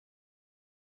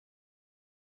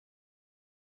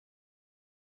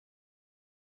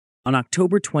On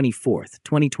October 24,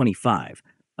 2025,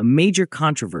 a major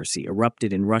controversy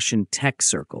erupted in Russian tech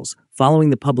circles following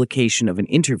the publication of an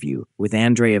interview with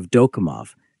Andrei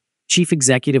Evdokimov, chief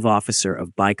executive officer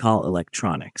of Baikal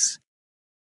Electronics.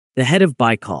 The head of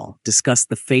Baikal discussed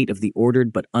the fate of the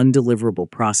ordered but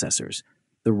undeliverable processors,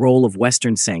 the role of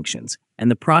Western sanctions, and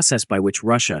the process by which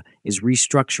Russia is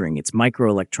restructuring its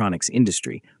microelectronics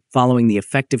industry following the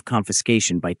effective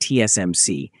confiscation by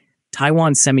TSMC,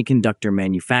 Taiwan Semiconductor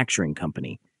Manufacturing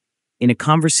Company, in a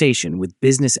conversation with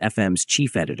Business FM's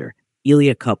chief editor,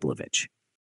 Ilya Kuplovich.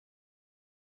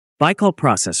 Baikal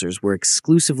processors were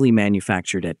exclusively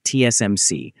manufactured at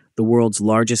TSMC, the world's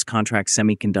largest contract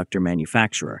semiconductor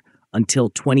manufacturer, until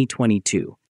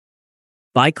 2022.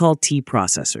 Baikal T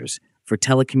processors, for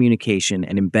telecommunication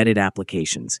and embedded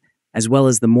applications, as well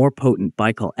as the more potent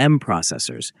Baikal-M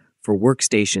processors, for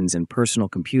workstations and personal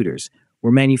computers,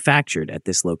 were manufactured at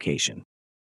this location.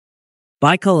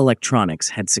 Baikal Electronics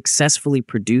had successfully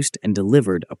produced and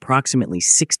delivered approximately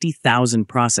 60,000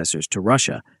 processors to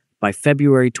Russia by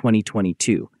February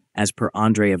 2022, as per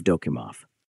Andrei Evdokimov.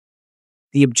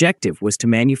 The objective was to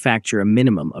manufacture a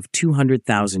minimum of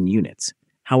 200,000 units.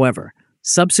 However,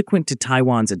 subsequent to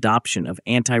Taiwan's adoption of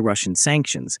anti-Russian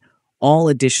sanctions, all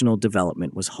additional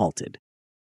development was halted.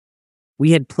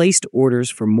 We had placed orders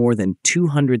for more than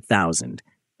 200,000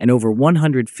 and over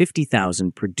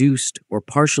 150,000 produced or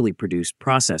partially produced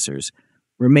processors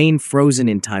remain frozen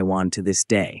in Taiwan to this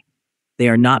day. They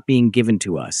are not being given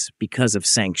to us because of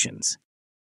sanctions.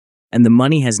 And the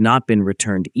money has not been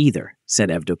returned either, said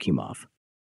Evdokimov.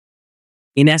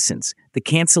 In essence, the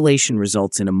cancellation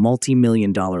results in a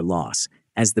multi-million-dollar loss,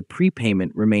 as the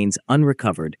prepayment remains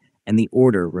unrecovered and the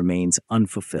order remains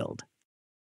unfulfilled.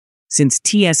 Since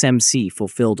TSMC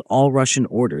fulfilled all Russian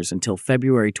orders until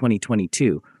February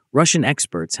 2022, Russian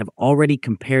experts have already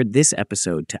compared this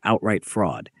episode to outright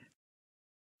fraud.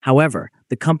 However,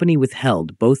 the company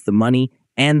withheld both the money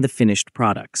and the finished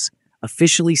products,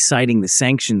 officially citing the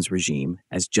sanctions regime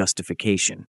as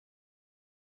justification.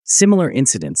 Similar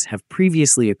incidents have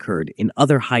previously occurred in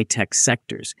other high-tech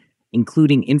sectors,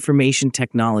 including information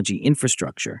technology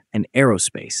infrastructure and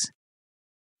aerospace.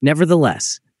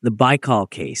 Nevertheless, the Baikal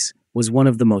case was one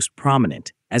of the most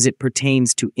prominent as it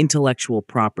pertains to intellectual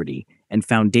property and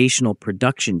foundational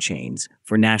production chains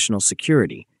for national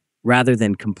security, rather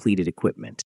than completed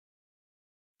equipment.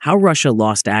 How Russia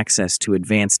lost access to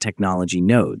advanced technology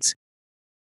nodes.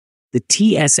 The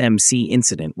TSMC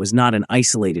incident was not an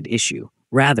isolated issue,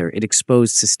 rather it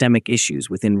exposed systemic issues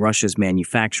within Russia's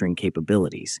manufacturing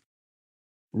capabilities.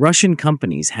 Russian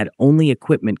companies had only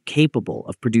equipment capable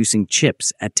of producing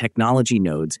chips at technology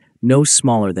nodes no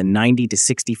smaller than 90 to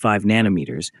 65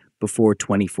 nanometers before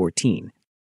 2014.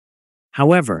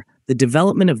 However, the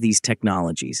development of these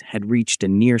technologies had reached a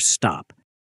near stop.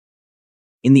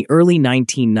 In the early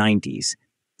 1990s,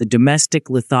 the domestic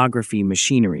lithography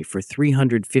machinery for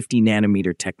 350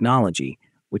 nanometer technology,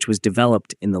 which was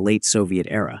developed in the late Soviet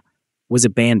era, was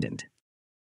abandoned.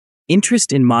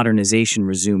 Interest in modernization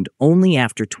resumed only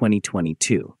after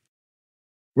 2022.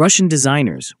 Russian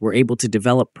designers were able to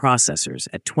develop processors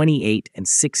at 28 and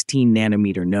 16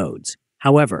 nanometer nodes.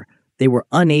 However, they were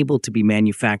unable to be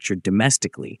manufactured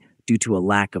domestically due to a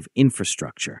lack of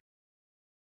infrastructure.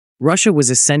 Russia was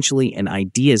essentially an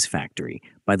ideas factory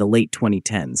by the late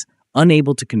 2010s,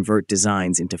 unable to convert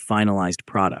designs into finalized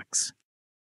products.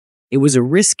 It was a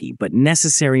risky but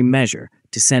necessary measure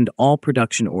to send all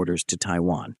production orders to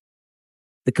Taiwan.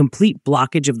 The complete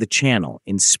blockage of the channel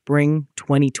in spring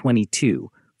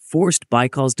 2022 forced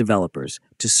Baikal's developers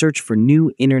to search for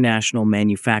new international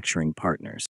manufacturing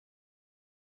partners.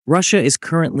 Russia is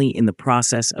currently in the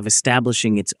process of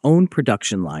establishing its own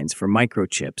production lines for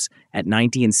microchips at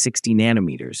 90 and 60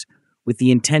 nanometers, with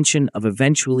the intention of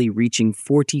eventually reaching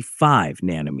 45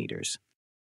 nanometers.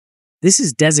 This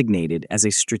is designated as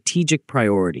a strategic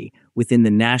priority within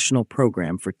the National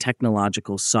Program for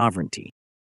Technological Sovereignty.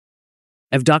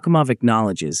 Evdokimov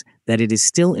acknowledges that it is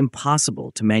still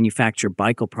impossible to manufacture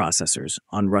Baikal processors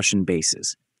on Russian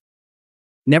bases.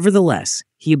 Nevertheless,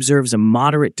 he observes a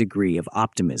moderate degree of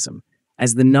optimism,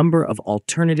 as the number of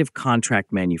alternative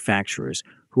contract manufacturers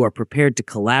who are prepared to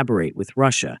collaborate with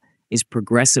Russia is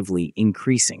progressively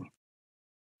increasing.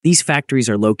 These factories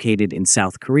are located in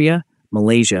South Korea,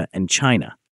 Malaysia, and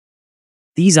China.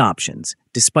 These options,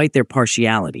 despite their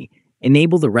partiality,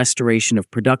 enable the restoration of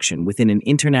production within an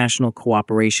international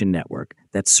cooperation network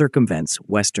that circumvents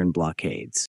Western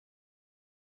blockades.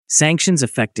 Sanctions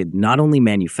affected not only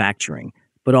manufacturing,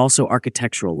 but also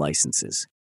architectural licenses.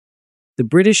 The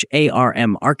British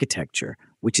ARM architecture,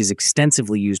 which is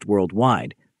extensively used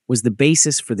worldwide, was the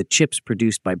basis for the chips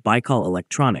produced by Baikal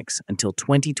Electronics until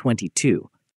 2022.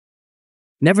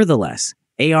 Nevertheless,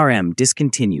 ARM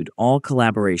discontinued all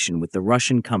collaboration with the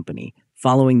Russian company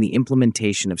following the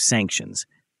implementation of sanctions,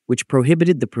 which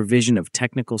prohibited the provision of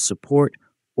technical support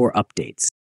or updates.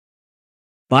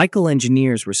 Baikal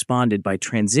engineers responded by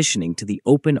transitioning to the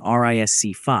open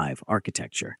RISC-V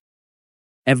architecture.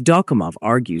 Evdokimov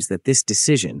argues that this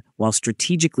decision, while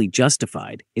strategically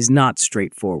justified, is not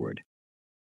straightforward.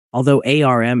 Although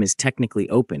ARM is technically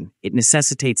open, it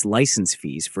necessitates license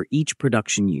fees for each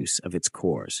production use of its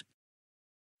cores.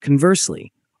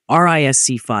 Conversely,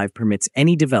 RISC-V permits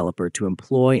any developer to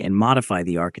employ and modify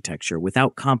the architecture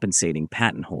without compensating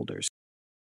patent holders.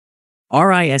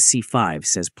 RISC-V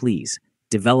says, "Please,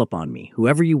 develop on me,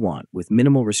 whoever you want, with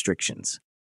minimal restrictions."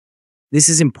 This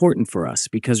is important for us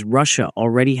because Russia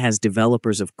already has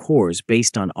developers of cores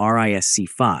based on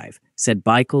RISC-V, said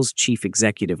Baikal's chief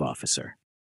executive officer.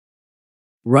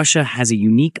 Russia has a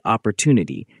unique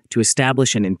opportunity to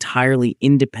establish an entirely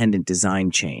independent design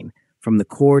chain from the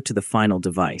core to the final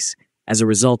device as a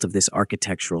result of this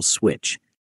architectural switch.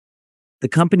 The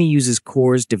company uses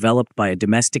cores developed by a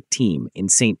domestic team in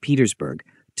St. Petersburg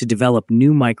to develop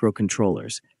new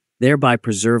microcontrollers, thereby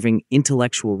preserving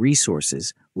intellectual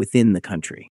resources within the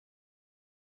country.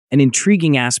 An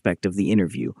intriguing aspect of the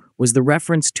interview was the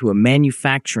reference to a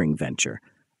manufacturing venture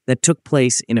that took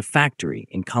place in a factory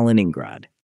in Kaliningrad.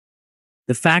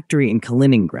 The factory in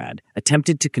Kaliningrad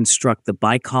attempted to construct the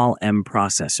Baikal-M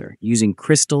processor using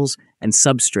crystals and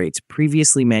substrates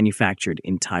previously manufactured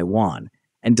in Taiwan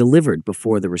and delivered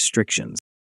before the restrictions.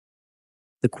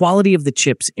 The quality of the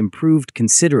chips improved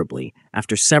considerably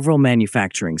after several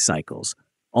manufacturing cycles,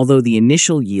 although the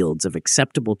initial yields of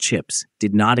acceptable chips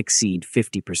did not exceed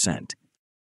 50%.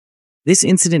 This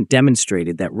incident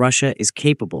demonstrated that Russia is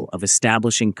capable of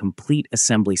establishing complete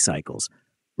assembly cycles,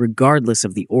 regardless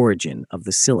of the origin of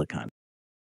the silicon.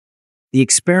 The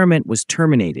experiment was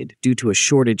terminated due to a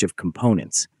shortage of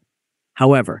components.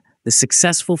 However, the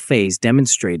successful phase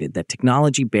demonstrated that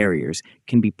technology barriers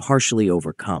can be partially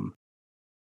overcome.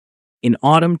 In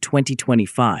autumn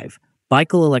 2025,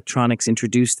 Baikal Electronics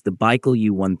introduced the Baikal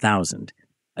U1000,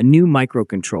 a new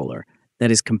microcontroller that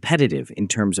is competitive in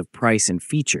terms of price and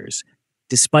features,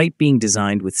 despite being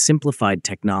designed with simplified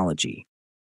technology.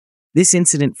 This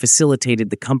incident facilitated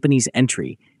the company's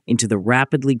entry into the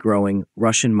rapidly growing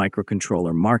Russian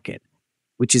microcontroller market,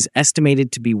 which is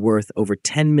estimated to be worth over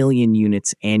 10 million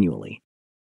units annually.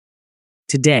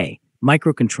 Today,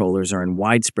 microcontrollers are in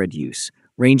widespread use,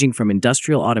 ranging from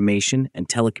industrial automation and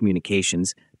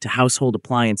telecommunications to household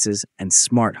appliances and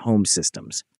smart home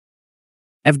systems.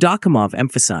 Evdokimov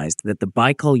emphasized that the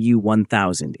Baikal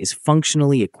U1000 is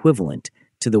functionally equivalent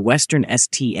to the Western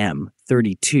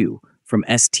STM32 from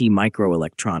ST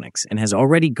Microelectronics and has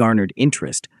already garnered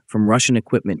interest from Russian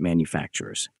equipment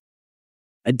manufacturers.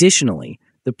 Additionally,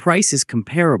 the price is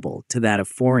comparable to that of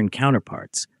foreign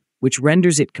counterparts, which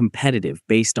renders it competitive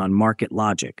based on market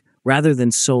logic rather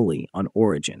than solely on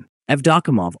origin.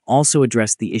 Evdokimov also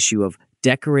addressed the issue of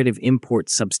decorative import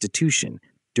substitution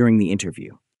during the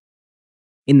interview.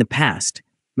 In the past,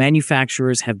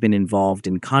 manufacturers have been involved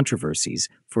in controversies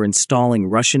for installing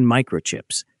Russian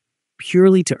microchips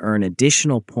purely to earn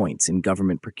additional points in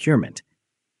government procurement,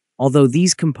 although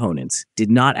these components did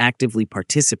not actively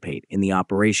participate in the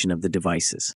operation of the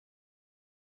devices.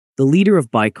 The leader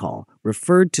of Baikal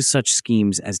referred to such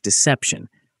schemes as deception,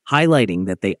 highlighting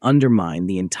that they undermine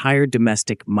the entire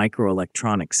domestic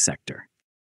microelectronics sector.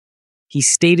 He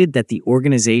stated that the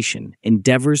organization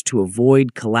endeavors to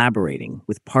avoid collaborating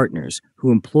with partners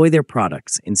who employ their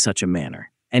products in such a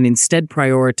manner, and instead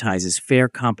prioritizes fair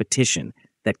competition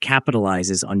that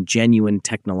capitalizes on genuine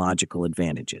technological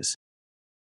advantages.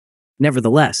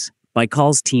 Nevertheless,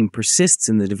 Baikal's team persists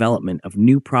in the development of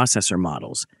new processor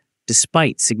models,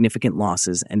 despite significant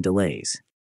losses and delays.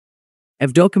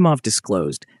 Evdokimov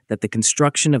disclosed that the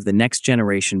construction of the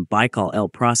next-generation Baikal-L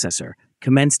processor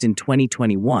commenced in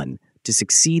 2021 to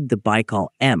succeed the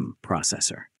Baikal-M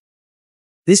processor.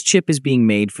 This chip is being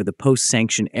made for the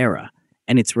post-sanction era,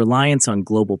 and its reliance on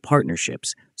global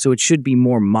partnerships, so it should be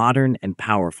more modern and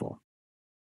powerful.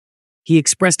 He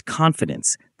expressed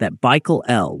confidence that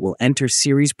Baikal-L will enter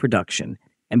series production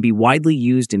and be widely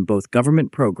used in both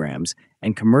government programs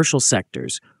and commercial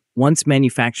sectors once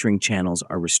manufacturing channels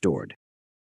are restored.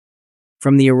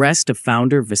 From the arrest of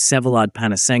founder Vsevolod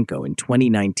Panasenko in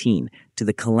 2019 to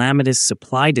the calamitous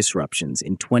supply disruptions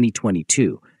in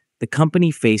 2022, the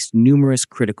company faced numerous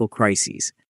critical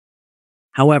crises.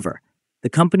 However, the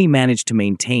company managed to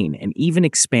maintain and even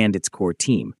expand its core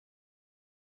team.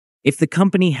 If the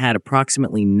company had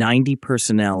approximately 90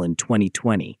 personnel in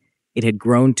 2020, it had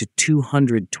grown to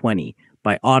 220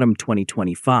 by autumn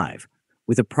 2025,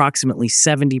 with approximately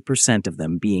 70% of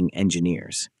them being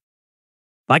engineers.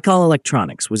 Baikal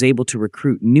Electronics was able to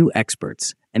recruit new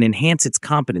experts and enhance its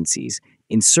competencies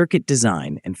in circuit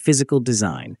design and physical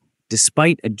design,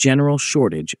 despite a general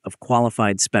shortage of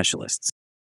qualified specialists.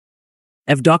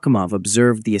 Evdokimov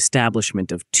observed the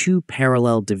establishment of two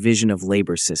parallel division of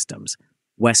labor systems,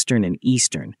 Western and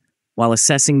Eastern, while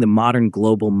assessing the modern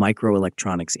global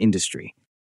microelectronics industry.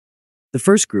 The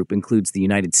first group includes the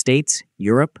United States,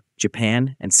 Europe,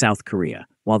 Japan, and South Korea,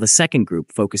 while the second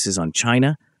group focuses on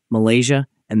China, Malaysia,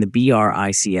 and the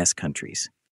BRICS countries.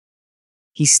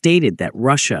 He stated that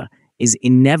Russia is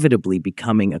inevitably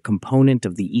becoming a component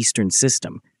of the Eastern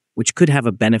system, which could have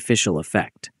a beneficial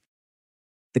effect.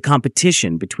 The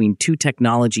competition between two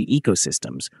technology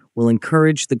ecosystems will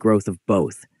encourage the growth of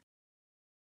both.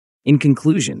 In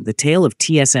conclusion, the tale of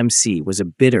TSMC was a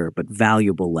bitter but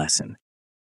valuable lesson.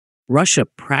 Russia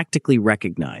practically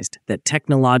recognized that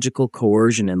technological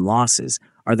coercion and losses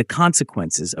are the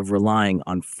consequences of relying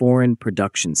on foreign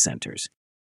production centers.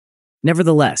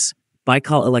 Nevertheless,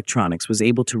 Baikal Electronics was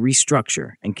able to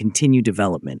restructure and continue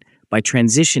development by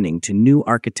transitioning to new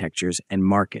architectures and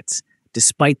markets,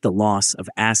 despite the loss of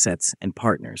assets and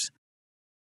partners.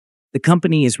 The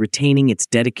company is retaining its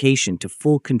dedication to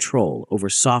full control over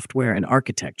software and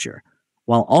architecture,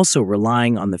 while also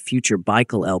relying on the future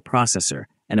Baikal-L processor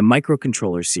and a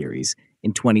microcontroller series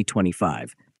in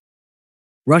 2025.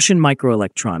 Russian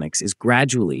Microelectronics is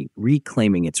gradually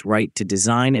reclaiming its right to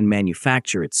design and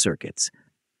manufacture its circuits,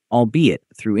 albeit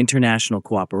through international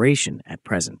cooperation at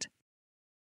present.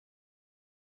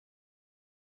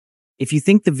 If you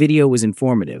think the video was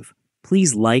informative,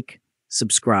 please like,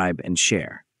 subscribe, and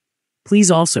share. Please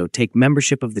also take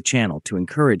membership of the channel to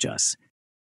encourage us